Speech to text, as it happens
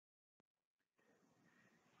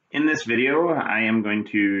In this video, I am going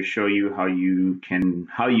to show you how you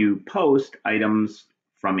post items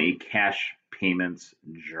from a cash payments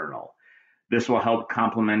journal. This will help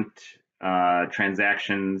complement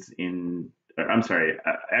transactions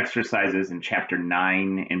exercises in Chapter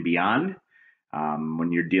 9 and beyond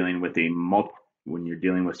when you're dealing with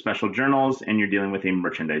special journals and you're dealing with a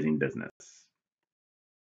merchandising business.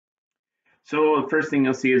 So the first thing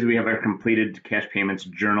you'll see is we have our completed cash payments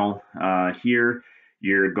journal here.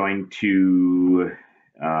 You're going to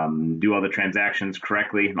do all the transactions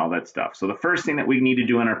correctly and all that stuff. So the first thing that we need to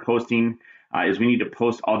do in our posting is we need to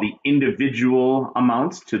post all the individual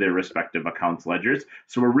amounts to their respective accounts ledgers.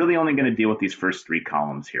 So we're really only going to deal with these first three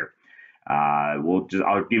columns here. I'll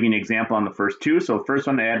give you an example on the first two. So the first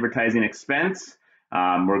one, the advertising expense.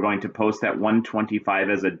 We're going to post that 125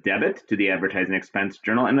 as a debit to the advertising expense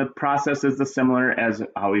journal, and the process is the similar as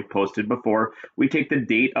how we've posted before. We take the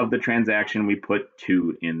date of the transaction, we put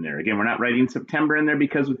 2 in there. Again, we're not writing September in there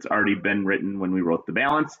because it's already been written when we wrote the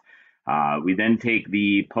balance. We then take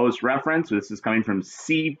the post reference. This is coming from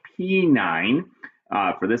CP9.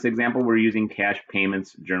 For this example, we're using cash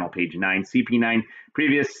payments journal page 9, CP9.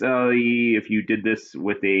 Previously, if you did this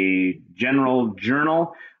with a general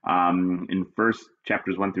journal, in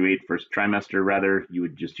chapters 1 through 8, first trimester rather, you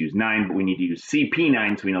would just use 9, but we need to use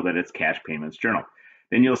CP9 so we know that it's cash payments journal.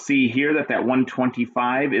 Then you'll see here that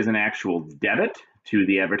 125 is an actual debit to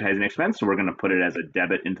the advertising expense, so we're going to put it as a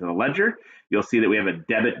debit into the ledger. You'll see that we have a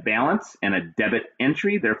debit balance and a debit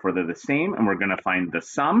entry, therefore they're the same, and we're going to find the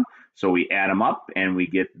sum. So we add them up and we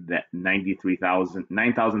get that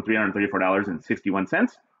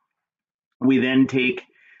 $9,334.61. We then take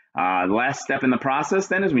the last step in the process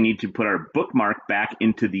then is we need to put our bookmark back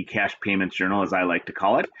into the cash payments journal, as I like to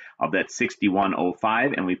call it, of that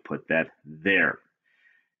 6105, and we put that there.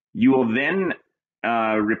 You will then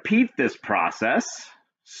repeat this process.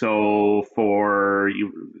 So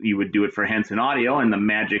you would do it for Henson Audio, and the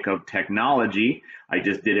magic of technology, I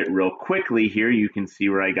just did it real quickly here. You can see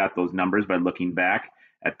where I got those numbers by looking back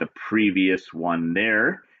at the previous one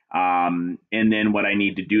there. And then what I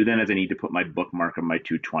need to do then is I need to put my bookmark on my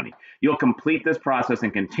 220. You'll complete this process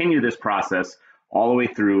and continue this process all the way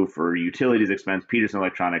through for utilities expense, Peterson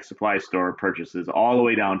Electronics, supply store purchases, all the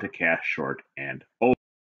way down to cash short and over.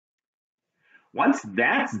 Once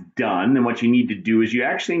that's done, then what you need to do is you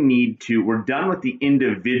actually we're done with the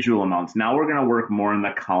individual amounts. Now we're going to work more on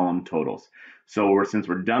the column totals. So since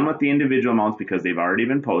we're done with the individual amounts because they've already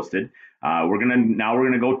been posted, we're going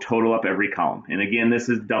to go total up every column. And again, this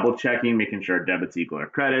is double checking, making sure our debits equal our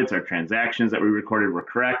credits, our transactions that we recorded were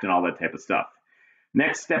correct, and all that type of stuff.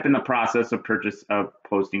 Next step in the process of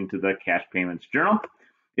posting to the cash payments journal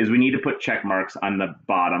is we need to put check marks on the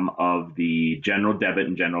bottom of the general debit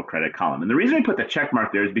and general credit column. And the reason we put the check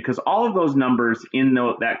mark there is because all of those numbers in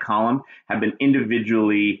that column have been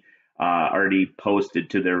individually already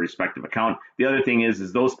posted to their respective account. The other thing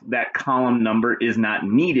is that column number is not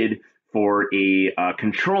needed for a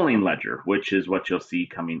controlling ledger, which is what you'll see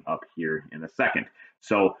coming up here in a second.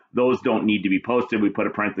 So those don't need to be posted. We put a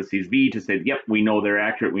parentheses V to say, yep, we know they're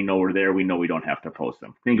accurate. We know we're there. We know we don't have to post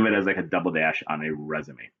them. Think of it as like a double dash on a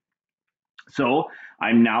resume. So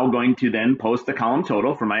I'm now going to then post the column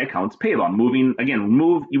total for my accounts payable. I'm moving, again,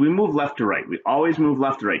 we move left to right. We always move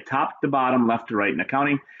left to right, top to bottom, left to right in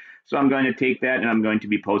accounting. So I'm going to take that and I'm going to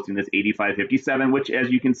be posting this 8557, which as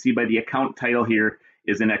you can see by the account title here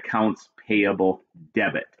is an accounts payable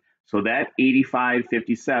debit. So that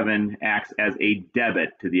 8557 acts as a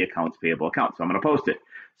debit to the accounts payable account. So I'm going to post it.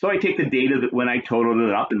 So I take the data that when I totaled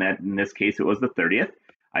it up, and in this case it was the 30th.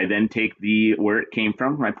 I then take where it came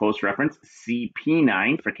from, my post reference,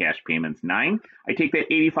 CP9 for cash payments 9. I take that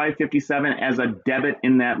 8557 as a debit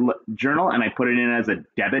in that journal and I put it in as a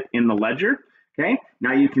debit in the ledger. Okay,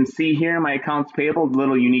 now you can see here in my accounts payable,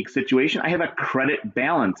 little unique situation. I have a credit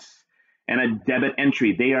balance and a debit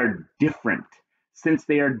entry. They are different. Since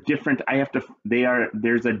they are different,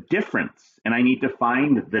 there's a difference and I need to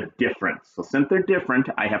find the difference. So since they're different,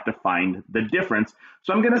 I have to find the difference.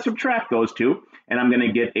 So I'm going to subtract those two and I'm going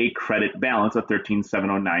to get a credit balance of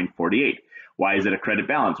 $13,709.48. Why is it a credit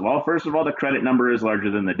balance? Well, first of all, the credit number is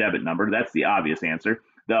larger than the debit number. That's the obvious answer.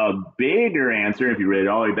 The bigger answer, if you read it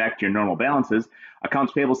all the way back to your normal balances,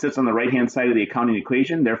 accounts payable sits on the right-hand side of the accounting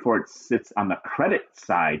equation. Therefore, it sits on the credit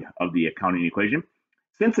side of the accounting equation.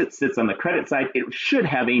 Since it sits on the credit side, it should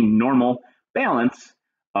have a normal balance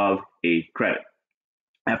of a credit.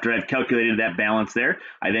 After I've calculated that balance there,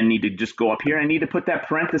 I then need to just go up here. I need to put that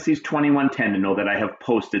parentheses 2110 to know that I have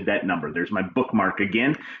posted that number. There's my bookmark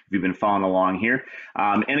again, if you've been following along here.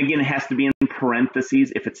 And again, it has to be in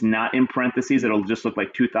parentheses. If it's not in parentheses, it'll just look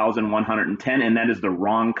like 2,110, and that is the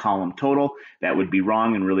wrong column total. That would be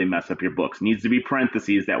wrong and really mess up your books. It needs to be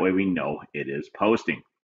parentheses. That way we know it is posting.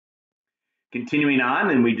 Continuing on,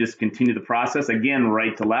 and we just continue the process again,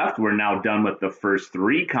 right to left. We're now done with the first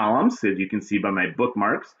 3 columns, as you can see by my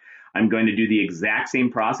bookmarks. I'm going to do the exact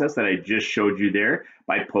same process that I just showed you there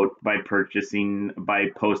by posting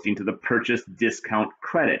to the purchase discount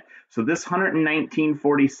credit. So this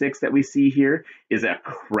 119.46 that we see here is a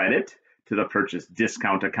credit to the purchase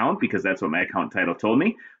discount account because that's what my account title told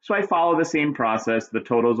me. So I follow the same process. The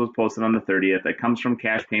totals was posted on the 30th. That comes from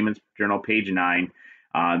Cash Payments Journal, page 9.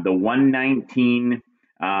 The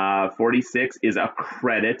 119.46 is a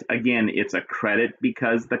credit. Again, it's a credit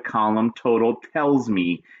because the column total tells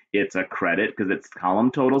me it's a credit because its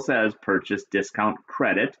column total says purchase discount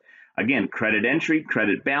credit. Again, credit entry,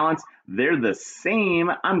 credit balance, they're the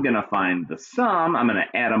same. I'm going to find the sum. I'm going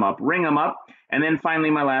to add them up, ring them up. And then finally,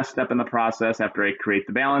 my last step in the process after I create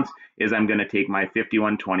the balance is I'm going to take my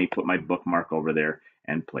 5120, put my bookmark over there,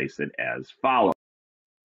 and place it as follows.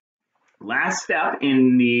 Last step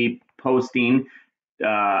in the posting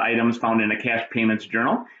items found in a cash payments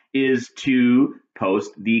journal is to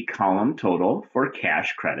post the column total for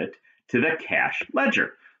cash credit to the cash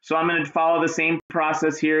ledger. So I'm going to follow the same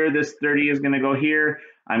process here. This 30 is going to go here.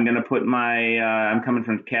 I'm going to put my, I'm coming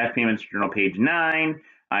from Cash Payments Journal, page 9.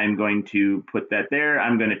 I'm going to put that there.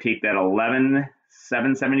 I'm going to take that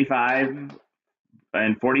 11,775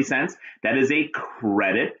 and 40 cents. That is a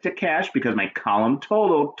credit to cash because my column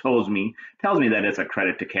total tells me that it's a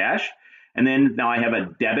credit to cash. And then now I have a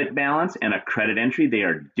debit balance and a credit entry. They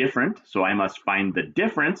are different, so I must find the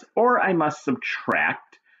difference, or I must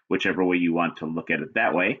subtract, whichever way you want to look at it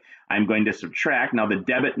that way. I'm going to subtract. Now the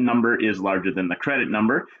debit number is larger than the credit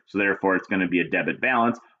number, so therefore it's going to be a debit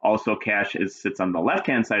balance. Also, cash sits on the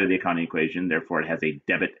left-hand side of the accounting equation, therefore it has a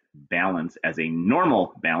debit balance as a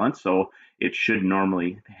normal balance, so it should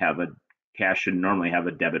normally have cash should normally have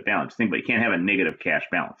a debit balance thing, but you can't have a negative cash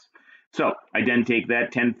balance. So I then take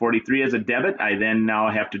that 1043 as a debit. I then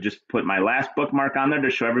now have to just put my last bookmark on there to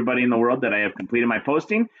show everybody in the world that I have completed my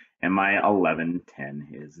posting, and my 1110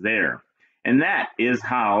 is there. And that is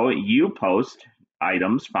how you post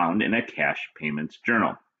items found in a cash payments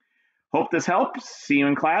journal. Hope this helps. See you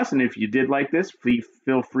in class. And if you did like this, please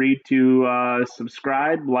feel free to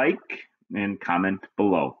subscribe, like, and comment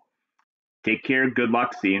below. Take care. Good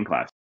luck. See you in class.